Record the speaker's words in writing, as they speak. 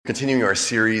Continuing our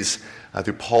series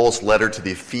through Paul's letter to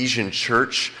the Ephesian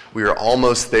church. We are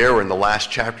almost there. We're in the last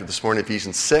chapter this morning,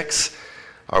 Ephesians 6.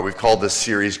 We've called this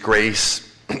series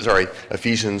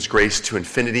Ephesians Grace to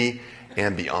Infinity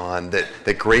and Beyond.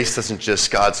 That grace isn't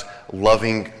just God's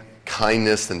loving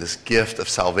kindness, and this gift of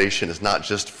salvation is not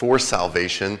just for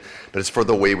salvation, but it's for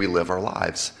the way we live our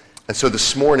lives. And so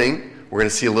this morning, we're going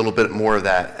to see a little bit more of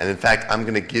that. And in fact, I'm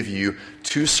going to give you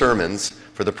 2 sermons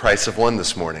for the price of 1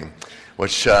 this morning.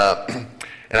 Which, and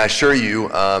I assure you,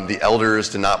 the elders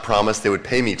did not promise they would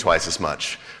pay me twice as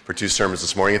much for 2 sermons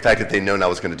this morning. In fact, if they'd known I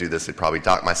was going to do this, they'd probably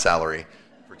dock my salary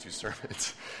for 2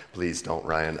 sermons. Please don't,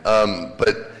 Ryan.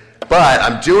 But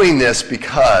I'm doing this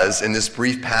because in this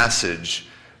brief passage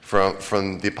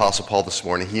from the Apostle Paul this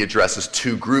morning, he addresses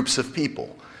 2 groups of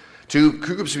people. 2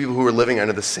 groups of people who are living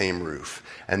under the same roof.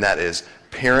 And that is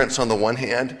parents on the one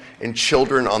hand and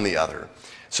children on the other.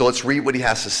 So let's read what he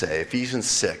has to say. Ephesians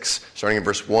 6, starting in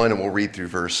verse 1, and we'll read through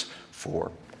verse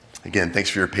 4. Again, thanks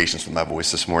for your patience with my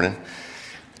voice this morning.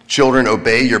 Children,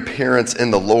 obey your parents in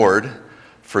the Lord,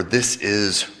 for this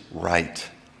is right.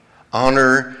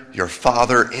 Honor your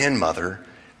father and mother.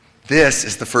 This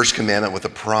is the first commandment with a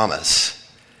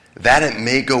promise, that it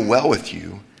may go well with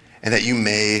you, and that you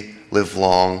may live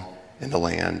long in the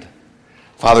land.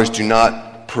 Fathers, do not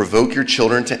provoke your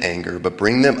children to anger, but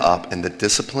bring them up in the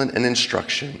discipline and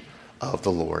instruction of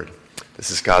the Lord. This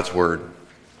is God's word.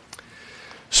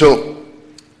 So,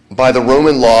 by the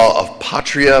Roman law of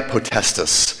patria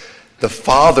potestas, the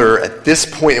father, at this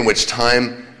point in which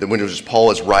time, when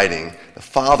Paul is writing, the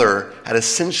father had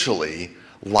essentially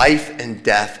life and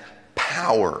death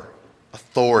power,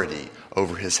 authority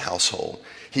over his household.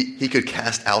 He could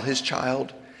cast out his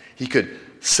child. He could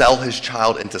sell his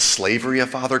child into slavery, a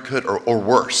father could, or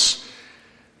worse.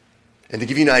 And to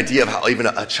give you an idea of how even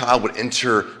a child would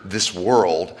enter this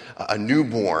world, a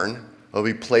newborn will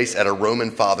be placed at a Roman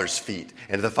father's feet.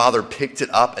 And if the father picked it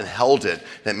up and held it,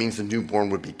 that means the newborn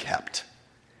would be kept.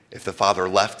 If the father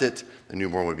left it, the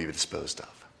newborn would be disposed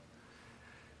of.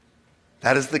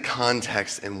 That is the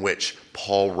context in which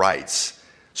Paul writes.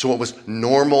 So what was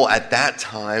normal at that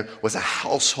time was a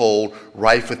household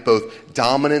rife with both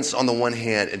dominance on the one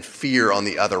hand and fear on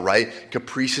the other, right?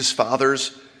 Capricious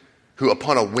fathers who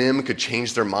upon a whim could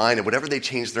change their mind, and whatever they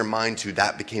changed their mind to,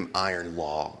 that became iron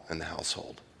law in the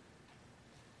household.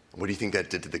 What do you think that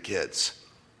did to the kids?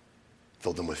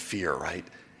 Filled them with fear, right?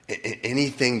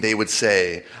 Anything they would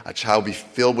say, a child would be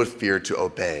filled with fear to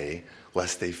obey,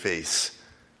 lest they face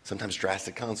sometimes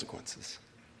drastic consequences.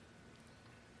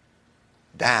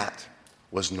 That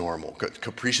was normal.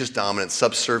 Capricious dominance,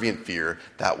 subservient fear,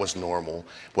 that was normal.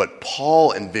 What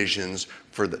Paul envisions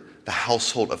for the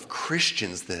household of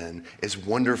Christians then is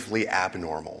wonderfully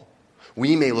abnormal.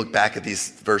 We may look back at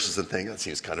these verses and think, that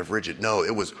seems kind of rigid. No,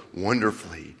 it was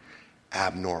wonderfully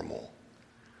abnormal.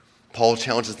 Paul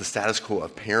challenges the status quo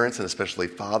of parents and especially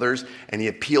fathers, and he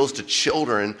appeals to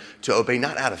children to obey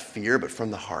not out of fear, but from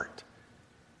the heart.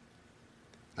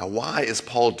 Now, why is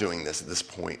Paul doing this at this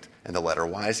point in the letter?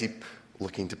 Why is he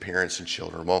looking to parents and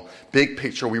children? Well, big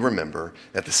picture, we remember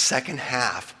that the second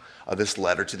half of this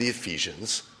letter to the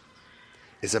Ephesians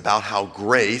is about how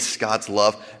grace, God's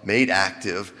love made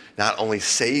active, not only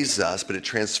saves us, but it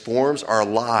transforms our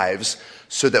lives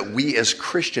so that we as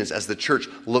Christians, as the church,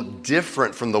 look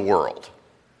different from the world.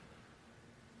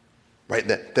 Right?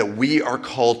 That we are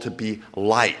called to be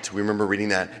light. We remember reading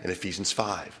that in Ephesians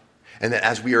 5. And that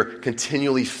as we are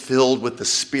continually filled with the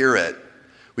Spirit,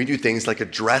 we do things like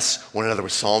address one another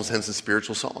with psalms, hymns, and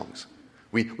spiritual songs.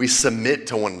 We submit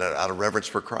to one another out of reverence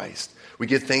for Christ. We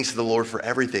give thanks to the Lord for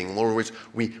everything. Lord,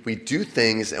 we do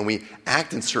things and we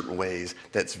act in certain ways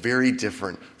that's very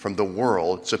different from the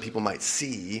world so people might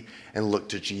see and look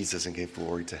to Jesus and give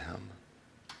glory to him.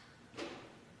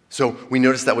 So we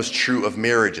noticed that was true of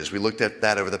marriages. We looked at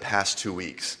that over the past 2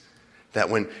 weeks. That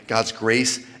when God's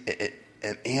grace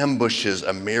and ambushes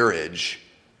a marriage,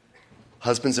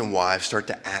 husbands and wives start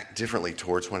to act differently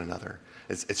towards one another.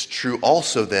 It's true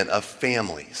also then of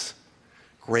families.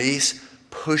 Grace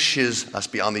pushes us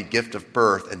beyond the gift of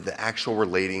birth and the actual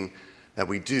relating that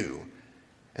we do.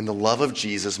 And the love of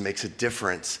Jesus makes a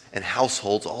difference in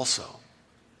households also.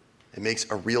 It makes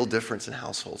a real difference in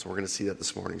households. We're going to see that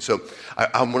this morning. So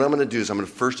what I'm going to do is I'm going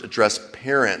to first address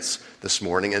parents this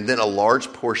morning, and then a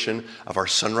large portion of our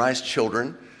Sunrise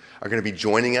children are going to be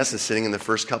joining us and sitting in the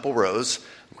first couple rows.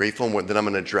 I'm grateful, and then I'm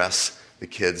going to address the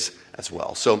kids as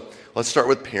well. So let's start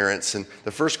with parents. And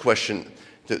the first question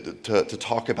to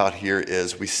talk about here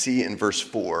is, we see in verse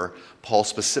 4, Paul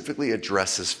specifically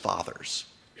addresses fathers.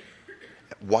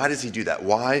 Why does he do that?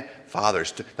 Why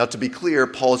fathers? Now, to be clear,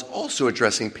 Paul is also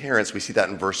addressing parents. We see that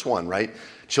in verse 1, right?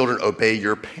 Children, obey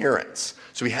your parents.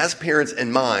 So he has parents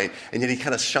in mind, and yet he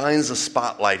kind of shines a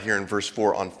spotlight here in verse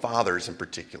 4 on fathers in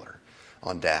particular,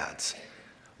 on dads.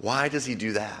 Why does he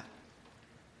do that?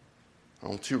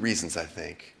 Well, two reasons, I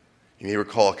think. You may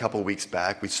recall a couple weeks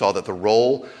back, we saw that the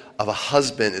role of a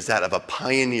husband is that of a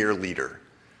pioneer leader.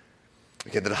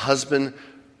 Okay, that a husband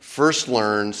first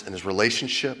learns in his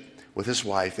relationship with his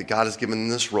wife that God has given him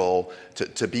this role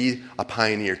to be a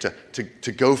pioneer,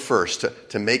 to go first,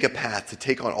 to make a path, to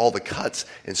take on all the cuts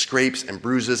and scrapes and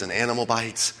bruises and animal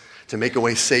bites, to make a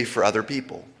way safe for other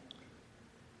people.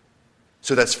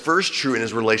 So that's first true in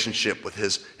his relationship with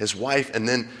his wife, and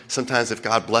then sometimes if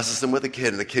God blesses him with a kid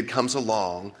and the kid comes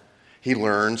along, he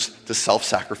learns to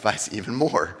self-sacrifice even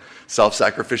more,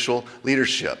 self-sacrificial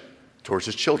leadership towards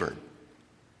his children,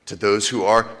 to those who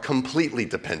are completely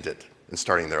dependent in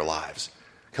starting their lives,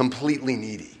 completely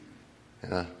needy.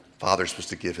 And a father's supposed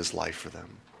to give his life for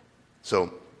them.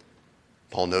 So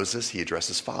Paul knows this. He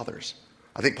addresses fathers.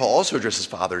 I think Paul also addresses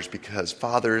fathers because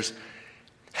fathers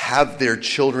have their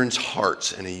children's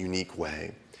hearts in a unique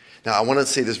way. Now, I want to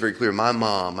say this very clear. My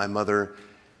mother,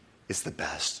 is the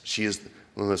best. She is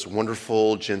one of the most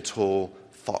wonderful, gentle,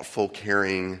 thoughtful,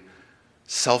 caring,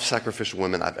 self-sacrificial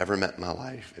women I've ever met in my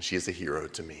life. And she is a hero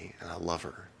to me, and I love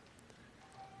her.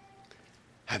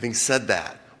 Having said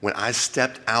that, when I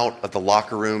stepped out of the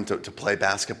locker room to play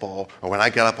basketball, or when I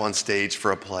got up on stage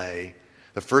for a play,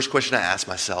 the first question I asked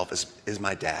myself is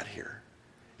my dad here?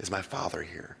 Is my father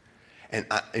here? And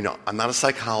I'm not a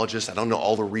psychologist. I don't know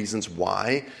all the reasons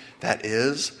why that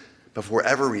is. But for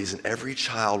whatever reason, every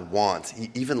child wants,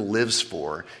 he even lives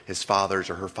for his father's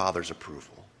or her father's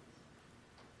approval.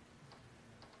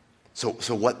 So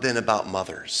what then about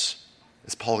mothers?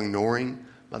 Is Paul ignoring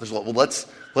mothers? Well,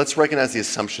 let's recognize the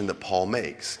assumption that Paul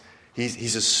makes.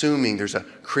 He's assuming there's a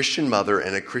Christian mother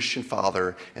and a Christian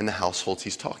father in the households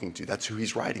he's talking to. That's who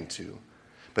he's writing to.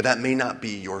 But that may not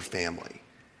be your family.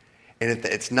 And if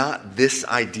it's not this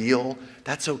ideal,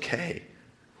 that's okay,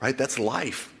 right? That's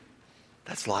life.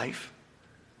 That's life.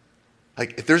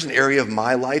 Like, if there's an area of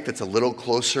my life that's a little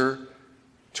closer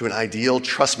to an ideal,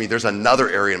 trust me, there's another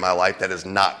area in my life that is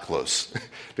not close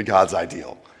to God's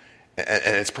ideal.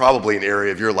 And it's probably an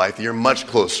area of your life that you're much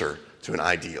closer to an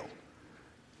ideal.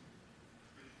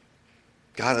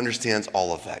 God understands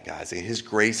all of that, guys, and his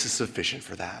grace is sufficient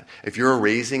for that. If you're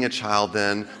raising a child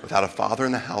then without a father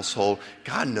in the household,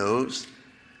 God knows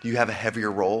you have a heavier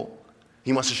role.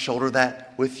 He wants to shoulder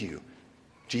that with you.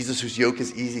 Jesus, whose yoke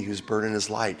is easy, whose burden is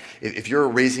light. If you're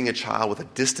raising a child with a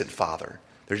distant father,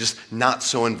 they're just not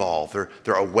so involved.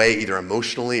 They're away either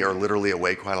emotionally or literally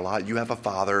away quite a lot. You have a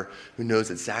father who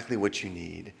knows exactly what you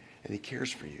need, and he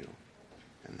cares for you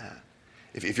in that.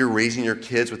 If you're raising your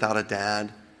kids without a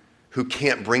dad who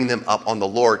can't bring them up on the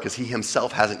Lord because he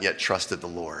himself hasn't yet trusted the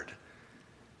Lord,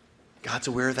 God's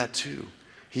aware of that too.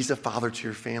 He's a father to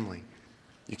your family.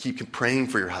 You keep praying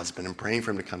for your husband and praying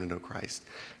for him to come to know Christ.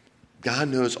 God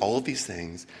knows all of these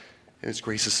things, and his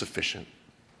grace is sufficient.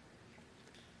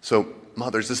 So,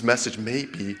 mothers, this message may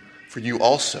be for you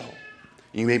also.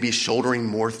 You may be shouldering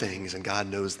more things, and God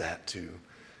knows that too.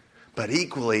 But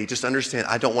equally, just understand,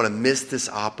 I don't want to miss this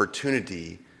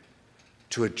opportunity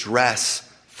to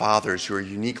address fathers who are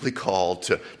uniquely called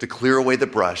to clear away the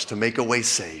brush, to make a way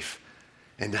safe,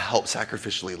 and to help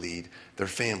sacrificially lead their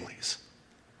families.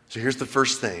 So here's the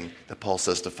first thing that Paul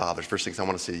says to fathers. First things I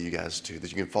want to say to you guys too,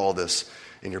 that you can follow this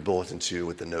in your bulletin too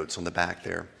with the notes on the back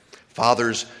there.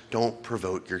 Fathers, don't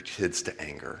provoke your kids to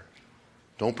anger.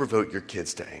 Don't provoke your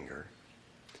kids to anger.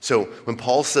 So when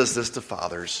Paul says this to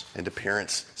fathers and to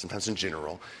parents, sometimes in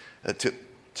general,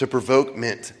 to provoke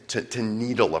meant to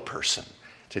needle a person,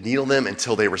 to needle them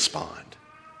until they respond.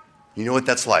 You know what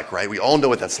that's like, right? We all know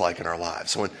what that's like in our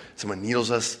lives. So when someone needles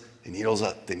us, they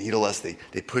needle us, they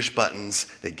push buttons,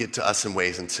 they get to us in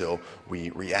ways until we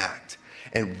react.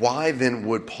 And why then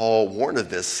would Paul warn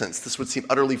of this, since this would seem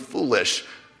utterly foolish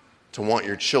to want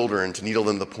your children to needle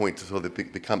them to the point until they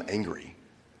become angry?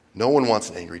 No one wants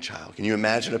an angry child. Can you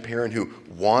imagine a parent who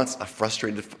wants a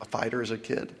frustrated fighter as a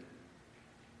kid?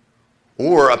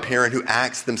 Or a parent who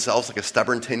acts themselves like a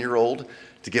stubborn 10-year-old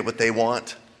to get what they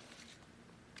want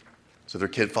so their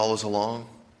kid follows along?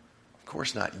 Of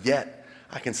course not. Yet,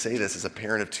 I can say this as a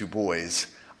parent of two boys,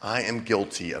 I am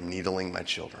guilty of needling my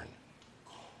children.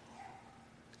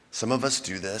 Some of us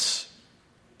do this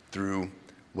through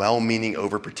well-meaning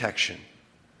overprotection.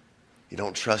 You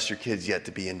don't trust your kids yet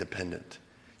to be independent.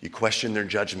 You question their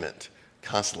judgment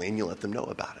constantly, and you let them know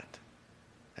about it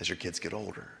as your kids get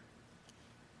older.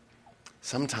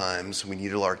 Sometimes we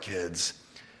needle our kids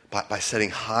by setting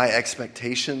high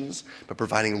expectations, but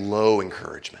providing low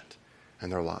encouragement in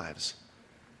their lives.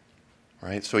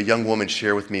 Right? So a young woman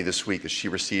shared with me this week that she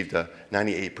received a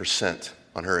 98%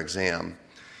 on her exam.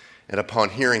 And upon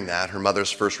hearing that, her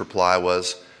mother's first reply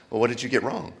was, well, what did you get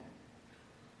wrong?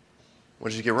 What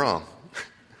did you get wrong?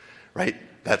 Right?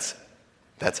 That's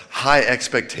high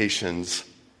expectations,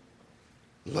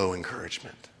 low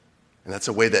encouragement. And that's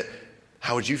a way that,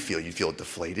 how would you feel? You'd feel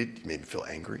deflated. You maybe feel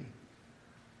angry.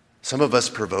 Some of us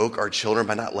provoke our children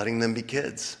by not letting them be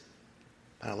kids.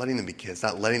 Not letting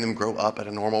them grow up at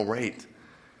a normal rate.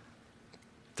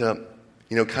 To,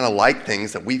 kind of like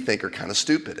things that we think are kind of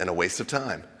stupid and a waste of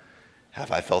time.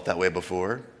 Have I felt that way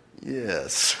before?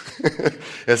 Yes.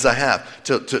 Yes, I have.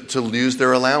 To lose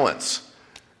their allowance.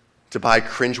 To buy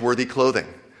cringeworthy clothing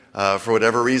for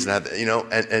whatever reason.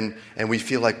 And we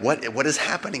feel like, what is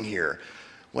happening here?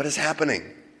 What is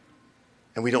happening?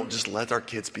 And we don't just let our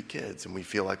kids be kids. And we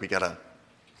feel like we got to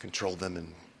control them.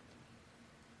 And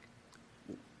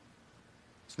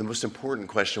it's the most important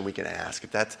question we can ask.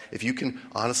 If you can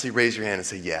honestly raise your hand and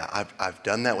say, yeah, I've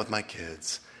done that with my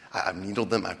kids. I've needled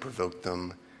them. I've provoked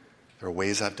them. There are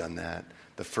ways I've done that.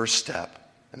 The first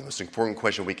step and the most important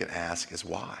question we can ask is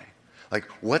why? Like,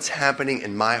 what's happening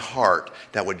in my heart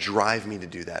that would drive me to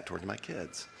do that towards my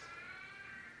kids?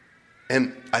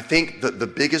 And I think the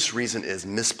biggest reason is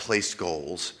misplaced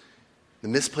goals. The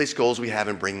misplaced goals we have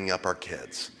in bringing up our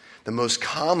kids. The most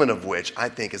common of which, I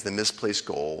think, is the misplaced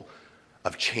goal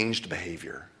of changed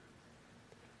behavior.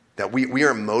 That we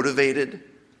are motivated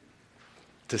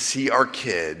to see our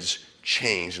kids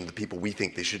change into the people we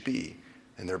think they should be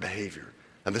in their behavior.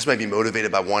 Now, this might be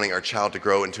motivated by wanting our child to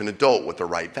grow into an adult with the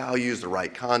right values, the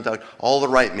right conduct, all the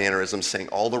right mannerisms, saying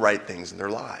all the right things in their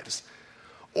lives.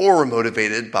 Or we're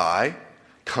motivated by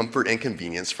comfort and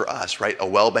convenience for us, right? A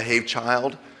well-behaved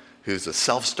child who's a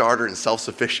self-starter and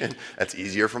self-sufficient, that's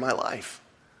easier for my life.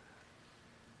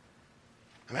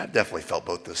 I mean, I've definitely felt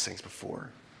both those things before.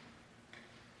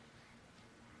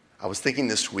 I was thinking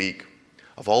this week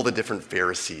of all the different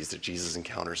Pharisees that Jesus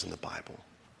encounters in the Bible,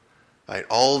 right?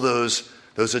 All those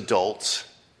adults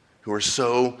who are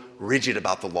so rigid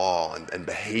about the law and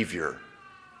behavior.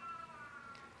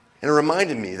 And it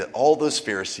reminded me that all those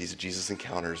Pharisees that Jesus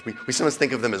encounters, we sometimes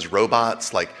think of them as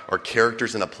robots, like or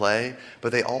characters in a play,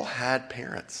 but they all had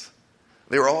parents.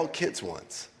 They were all kids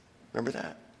once. Remember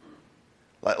that?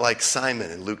 Like Simon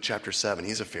in Luke chapter 7,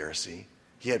 he's a Pharisee.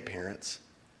 He had parents.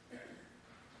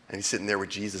 And he's sitting there with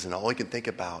Jesus, and all he can think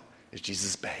about is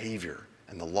Jesus' behavior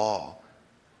and the law.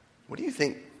 What do you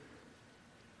think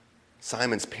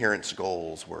Simon's parents'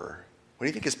 goals were? What do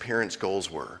you think his parents' goals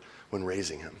were when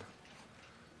raising him?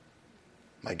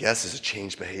 My guess is a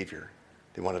changed behavior.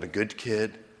 They wanted a good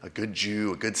kid, a good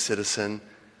Jew, a good citizen,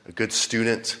 a good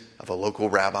student of a local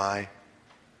rabbi.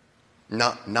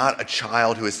 Not a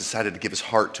child who has decided to give his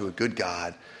heart to a good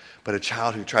God, but a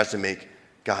child who tries to make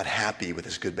God happy with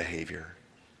his good behavior.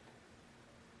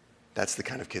 That's the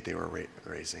kind of kid they were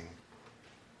raising.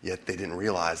 Yet they didn't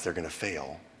realize they're going to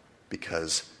fail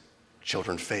because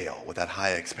children fail with that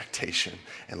high expectation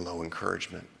and low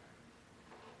encouragement.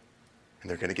 And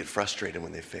they're going to get frustrated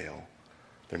when they fail.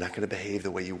 They're not going to behave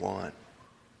the way you want.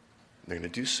 They're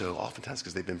going to do so oftentimes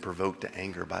because they've been provoked to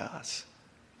anger by us.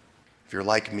 If you're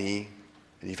like me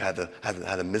and you've had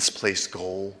a misplaced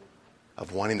goal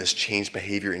of wanting this changed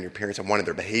behavior in your parents and wanting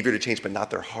their behavior to change but not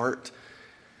their heart,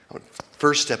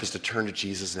 first step is to turn to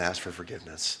Jesus and ask for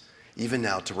forgiveness. Even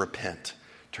now, to repent.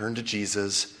 Turn to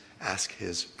Jesus, ask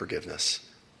his forgiveness.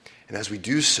 And as we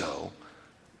do so,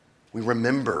 we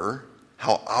remember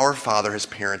how our Father has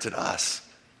parented us.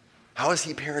 How has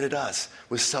he parented us?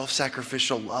 With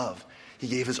self-sacrificial love. He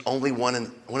gave his only one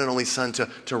and only Son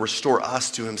to restore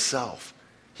us to himself.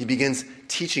 He begins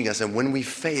teaching us, and when we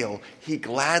fail, he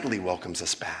gladly welcomes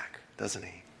us back, doesn't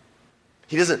he?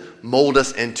 He doesn't mold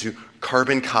us into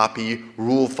carbon copy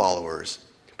rule followers,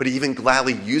 but he even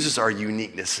gladly uses our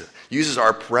uniqueness, uses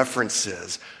our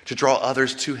preferences to draw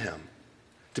others to him,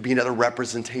 to be another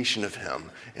representation of him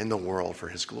in the world for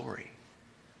his glory.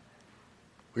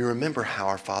 We remember how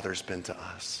our Father's been to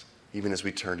us, even as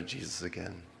we turn to Jesus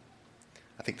again.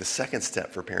 I think the second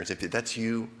step for parents, if that's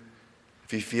you,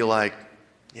 if you feel like,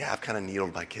 yeah, I've kind of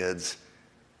needled my kids,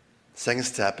 the second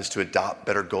step is to adopt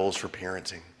better goals for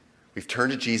parenting. We've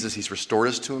turned to Jesus, he's restored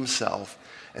us to himself,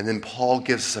 and then Paul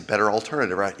gives us a better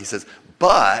alternative, right? He says,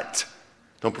 but,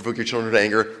 don't provoke your children to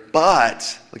anger,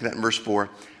 but, look at that in verse 4,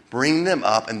 bring them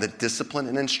up in the discipline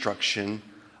and instruction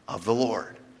of the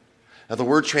Lord. Now, the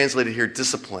word translated here,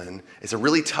 discipline, is a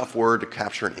really tough word to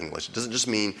capture in English. It doesn't just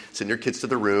mean send your kids to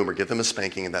the room or give them a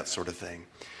spanking and that sort of thing.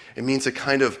 It means a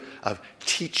kind of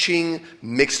teaching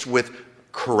mixed with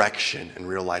correction in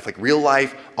real life. Like real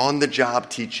life, on-the-job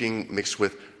teaching mixed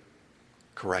with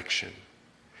correction.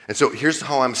 And so here's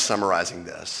how I'm summarizing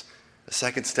this. The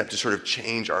second step to sort of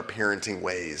change our parenting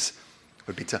ways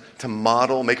would be to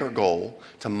model, make our goal,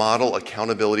 to model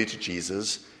accountability to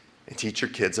Jesus and teach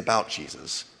your kids about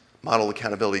Jesus. Model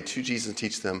accountability to Jesus and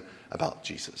teach them about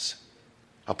Jesus.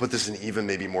 I'll put this in an even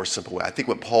maybe more simple way. I think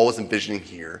what Paul is envisioning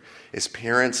here is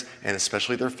parents, and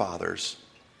especially their fathers,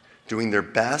 doing their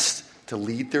best to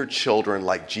lead their children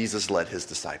like Jesus led his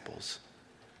disciples.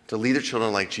 To lead their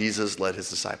children like Jesus led his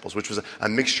disciples, which was a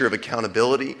mixture of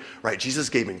accountability, right? Jesus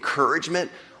gave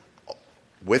encouragement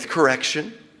with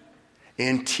correction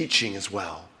and teaching as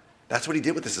well. That's what he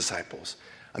did with his disciples.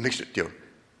 A mixture,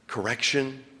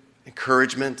 correction,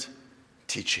 encouragement,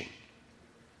 teaching.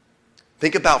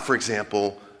 Think about, for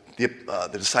example, the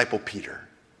disciple Peter.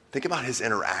 Think about his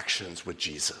interactions with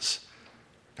Jesus.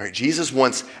 All right, Jesus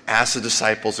once asked the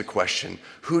disciples a question,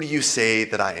 "Who do you say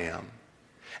that I am?"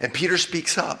 And Peter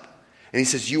speaks up, and he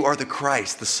says, "You are the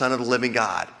Christ, the Son of the living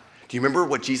God." Do you remember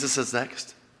what Jesus says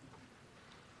next?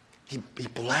 He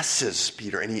blesses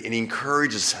Peter, and he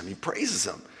encourages him. He praises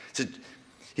him.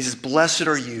 He says, "Blessed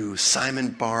are you, Simon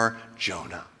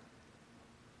Bar-Jonah."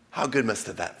 How good must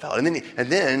have that felt?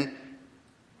 And then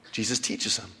Jesus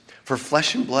teaches him, "For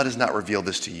flesh and blood has not revealed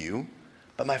this to you,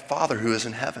 but my Father who is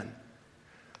in heaven."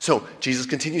 So Jesus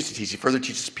continues to teach. He further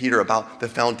teaches Peter about the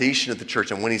foundation of the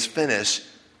church. And when he's finished,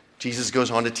 Jesus goes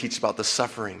on to teach about the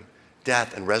suffering,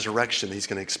 death, and resurrection that he's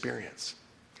going to experience.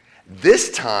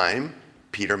 This time,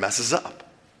 Peter messes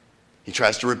up. He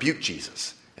tries to rebuke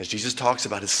Jesus. As Jesus talks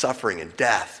about his suffering and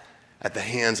death at the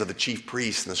hands of the chief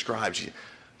priests and the scribes,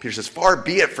 Peter says, "Far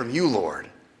be it from you, Lord.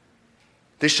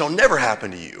 This shall never happen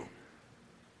to you." Do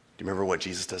you remember what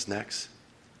Jesus does next?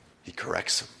 He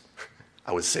corrects him.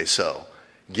 I would say so.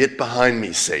 "Get behind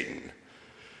me, Satan.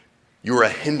 You are a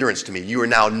hindrance to me. You are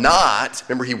now not,"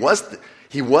 remember he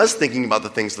was thinking about the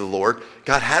things of the Lord.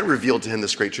 God had revealed to him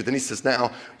this great truth. Then he says,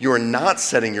 "Now you are not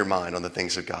setting your mind on the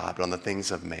things of God, but on the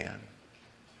things of man."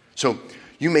 So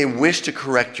you may wish to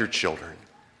correct your children,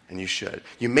 and you should.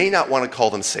 You may not want to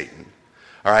call them Satan.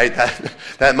 All right?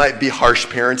 That might be harsh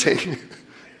parenting.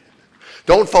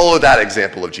 Don't follow that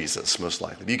example of Jesus, most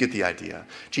likely. But you get the idea.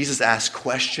 Jesus asks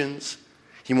questions.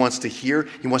 He wants to hear.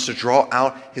 He wants to draw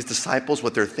out his disciples,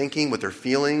 what they're thinking, what they're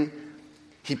feeling.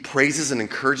 He praises and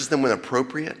encourages them when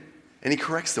appropriate, and he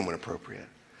corrects them when appropriate.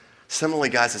 Similarly,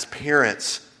 guys, as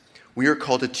parents, we are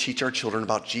called to teach our children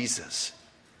about Jesus.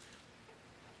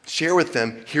 Share with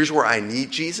them, here's where I need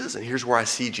Jesus, and here's where I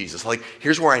see Jesus. Like,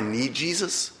 here's where I need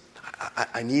Jesus.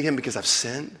 I need him because I've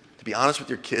sinned. To be honest with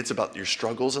your kids about your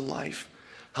struggles in life.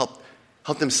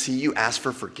 Help them see you, ask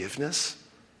for forgiveness.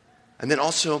 And then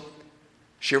also,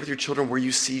 share with your children where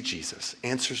you see Jesus,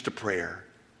 answers to prayer,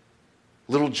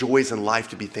 little joys in life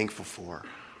to be thankful for.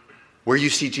 Where you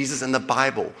see Jesus in the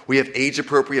Bible. We have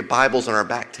age-appropriate Bibles on our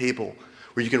back table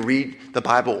where you can read the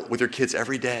Bible with your kids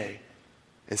every day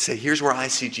and say, here's where I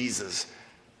see Jesus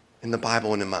in the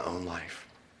Bible and in my own life.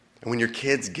 And when your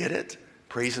kids get it,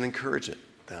 praise and encourage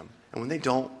them. And when they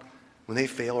don't, when they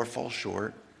fail or fall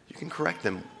short, you can correct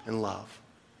them in love.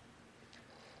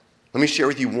 Let me share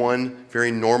with you one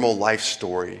very normal life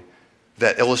story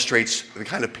that illustrates the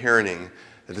kind of parenting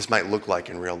that this might look like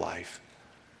in real life.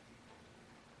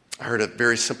 I heard a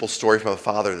very simple story from a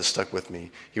father that stuck with me.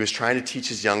 He was trying to teach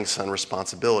his young son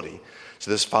responsibility.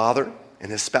 So this father and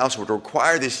his spouse would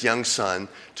require this young son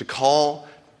to call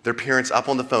their parents up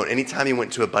on the phone anytime he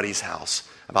went to a buddy's house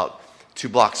about 2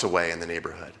 blocks away in the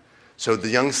neighborhood. So the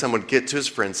young son would get to his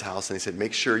friend's house and he said,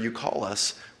 make sure you call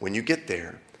us when you get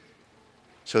there.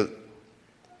 So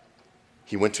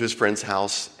he went to his friend's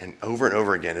house, and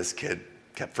over again, his kid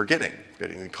kept forgetting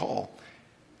to call.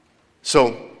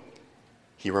 So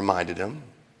he reminded him.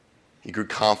 He grew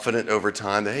confident over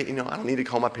time that, hey, I don't need to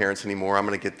call my parents anymore. I'm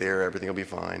going to get there. Everything will be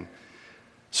fine.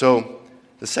 So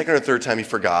the second or third time he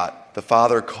forgot, the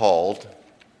father called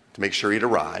to make sure he'd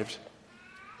arrived.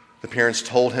 The parents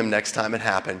told him next time it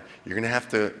happened, you're going to have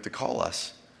to call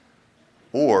us,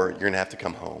 or you're going to have to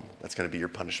come home. That's going to be your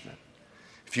punishment.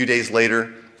 A few days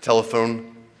later, the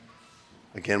telephone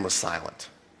again was silent.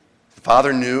 The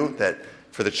father knew that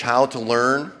for the child to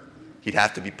learn, he'd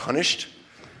have to be punished.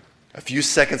 A few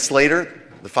seconds later,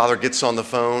 the father gets on the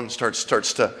phone, starts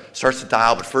to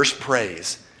dial, but first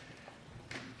prays.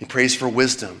 He prays for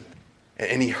wisdom.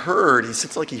 And he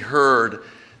seems like he heard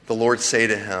the Lord say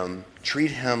to him,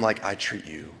 treat him like I treat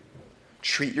you.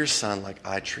 Treat your son like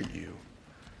I treat you.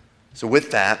 So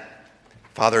with that,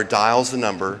 father dials the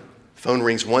number. Phone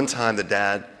rings one time, the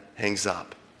dad hangs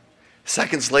up.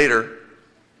 Seconds later,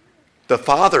 the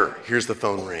father hears the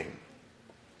phone ring.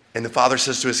 And the father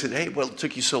says to us, hey, well, it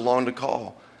took you so long to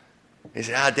call. He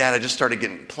said, Dad, I just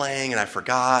started playing and I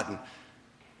forgot. And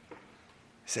he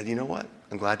said, you know what?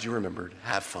 I'm glad you remembered.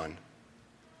 Have fun.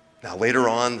 Now, later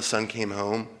on, the son came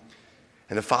home,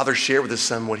 and the father shared with his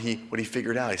son what he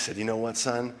figured out. He said, you know what,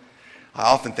 son? I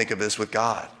often think of this with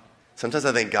God. Sometimes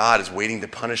I think God is waiting to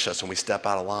punish us when we step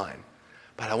out of line.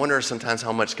 But I wonder sometimes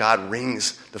how much God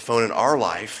rings the phone in our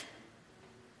life,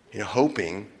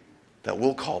 hoping that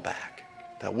we'll call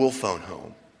back, that we'll phone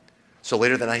home. So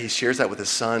later that night, he shares that with his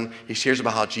son. He shares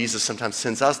about how Jesus sometimes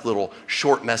sends us little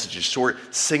short messages, short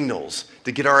signals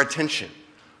to get our attention,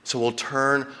 so we'll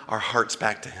turn our hearts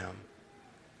back to him.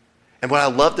 And what I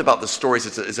loved about the stories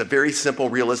is a very simple,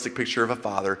 realistic picture of a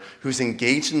father who's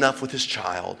engaged enough with his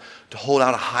child to hold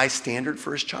out a high standard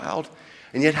for his child,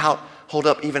 and yet hold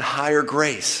up even higher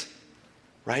grace,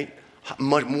 right?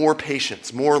 Much more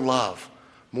patience, more love,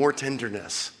 more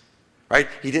tenderness, right?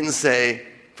 He didn't say,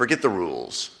 forget the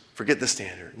rules, forget the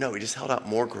standard. No, he just held out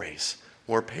more grace,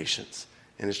 more patience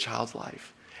in his child's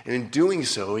life. And in doing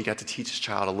so, he got to teach his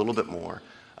child a little bit more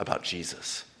about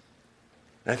Jesus.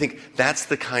 And I think that's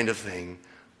the kind of thing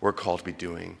we're called to be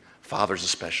doing, fathers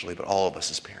especially, but all of us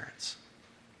as parents.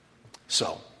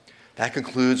 So, that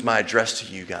concludes my address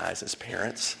to you guys as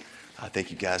parents. Thank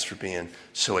you guys for being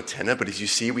so attentive. But as you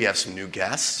see, we have some new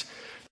guests.